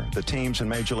wear, the teams in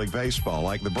Major League Baseball.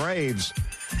 Like the Braves,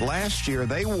 last year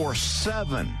they wore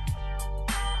 7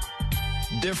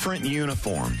 different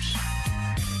uniforms.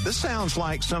 This sounds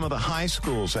like some of the high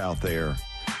schools out there.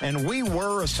 And we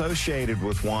were associated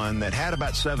with one that had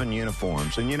about 7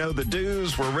 uniforms. And, the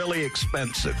dues were really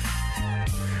expensive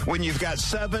when you've got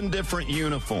 7 different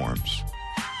uniforms.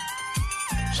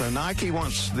 So Nike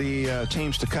wants the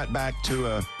teams to cut back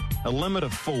to a limit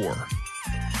of 4.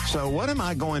 So what am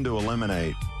I going to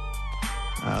eliminate?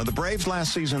 The Braves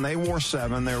last season, they wore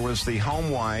 7. There was the home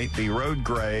white, the road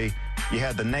gray. You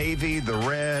had the navy, the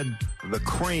red, the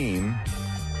cream,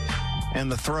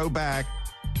 and the throwback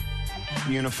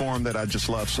uniform that I just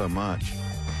love so much.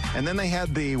 And then they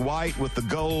had the white with the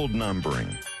gold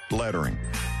lettering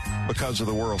because of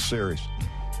the World Series.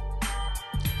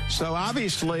 So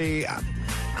obviously,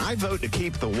 I vote to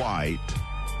keep the white.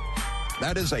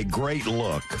 That is a great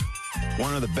look.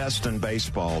 One of the best in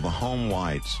baseball, the home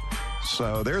whites.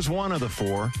 So there's one of the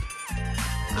 4.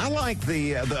 I like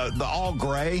the all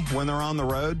gray when they're on the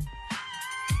road.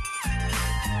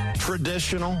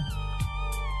 Traditional.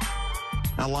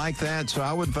 I like that, so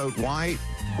I would vote white,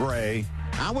 gray.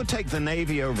 I would take the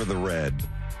navy over the red.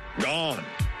 Gone.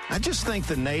 I just think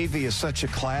the navy is such a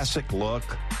classic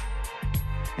look.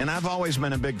 And I've always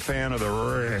been a big fan of the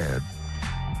red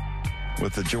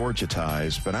with the Georgia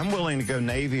ties, but I'm willing to go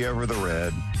navy over the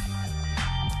red.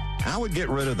 I would get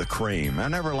rid of the cream. I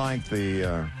never liked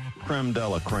the creme de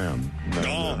la creme,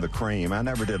 the cream. I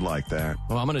never did like that.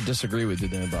 Well, I'm going to disagree with you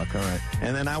there, Buck. All right.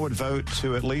 And then I would vote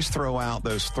to at least throw out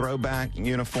those throwback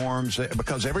uniforms,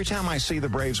 because every time I see the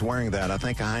Braves wearing that, I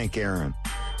think of Hank Aaron,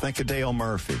 think of Dale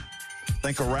Murphy,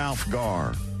 think of Ralph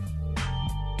Garr.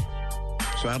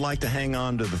 So I'd like to hang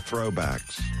on to the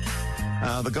throwbacks.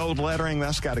 The gold lettering,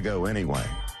 that's got to go anyway.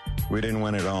 We didn't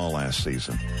win it all last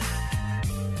season.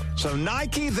 So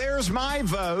Nike, there's my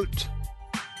vote.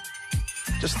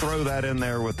 Just throw that in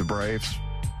there with the Braves,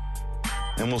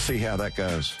 and we'll see how that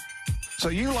goes. So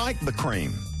you like the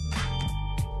cream?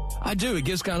 I do. It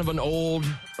gives kind of an old,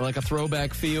 like a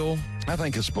throwback feel. I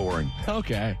think it's boring.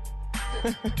 Okay.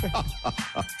 It's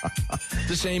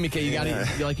a shame. You got to,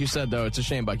 like you said, though, it's a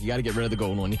shame, Buck. You got to get rid of the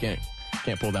gold one. You can't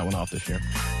pull that one off this year.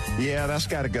 Yeah, that's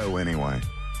got to go anyway.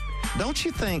 Don't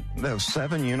you think those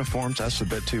 7 uniforms, that's a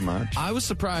bit too much? I was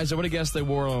surprised. I would have guessed they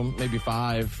wore them maybe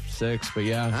 5, 6, but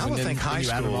yeah. I would think high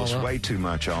school is way too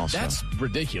much also. That's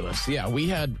ridiculous. Yeah, we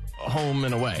had home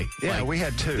and away. Yeah, we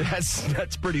had 2.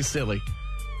 That's pretty silly.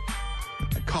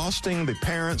 Costing the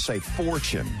parents a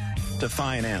fortune to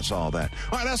finance all that.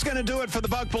 All right, that's going to do it for the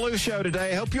Buck Belue Show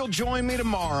today. I hope you'll join me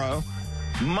tomorrow,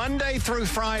 Monday through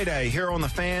Friday, here on The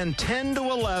Fan, 10 to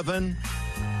 11.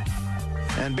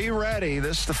 And be ready.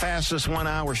 This is the fastest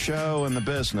 1-hour show in the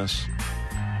business.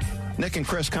 Nick and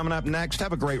Chris coming up next.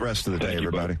 Have a great rest of the day,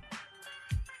 everybody.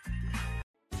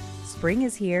 Spring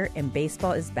is here and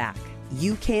baseball is back.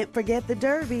 You can't forget the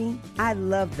Derby. I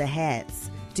love the hats.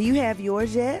 Do you have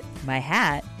yours yet? My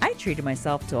hat? I treated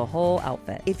myself to a whole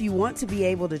outfit. If you want to be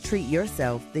able to treat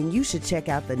yourself, then you should check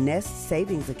out the Nest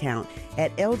Savings Account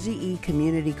at LGE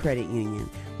Community Credit Union,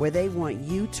 where they want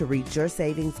you to reach your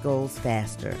savings goals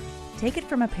faster. Take it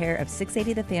from a pair of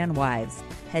 680 The Fan wives.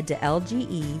 Head to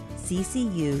lgeccu.org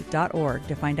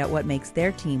to find out what makes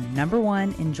their team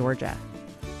 #1 in Georgia.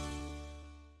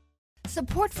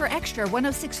 Support for Extra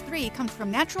 106.3 comes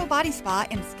from Natural Body Spa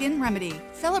and Skin Remedy,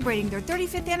 celebrating their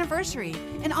 35th anniversary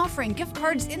and offering gift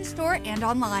cards in-store and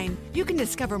online. You can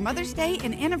discover Mother's Day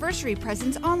and anniversary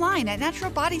presents online at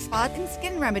Natural Body Spa and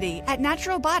Skin Remedy at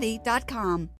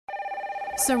naturalbody.com.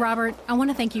 So, Robert, I want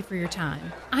to thank you for your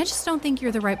time. I just don't think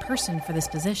you're the right person for this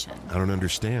position. I don't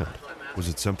understand. Was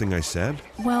it something I said?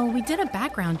 Well, we did a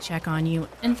background check on you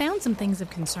and found some things of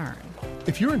concern.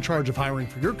 If you're in charge of hiring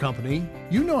for your company,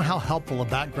 you know how helpful a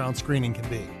background screening can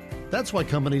be. That's why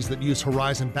companies that use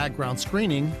Horizon Background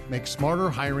Screening make smarter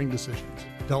hiring decisions.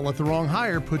 Don't let the wrong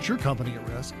hire put your company at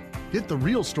risk. Get the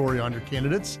real story on your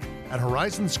candidates at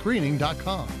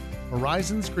horizonscreening.com.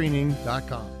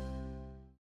 horizonscreening.com.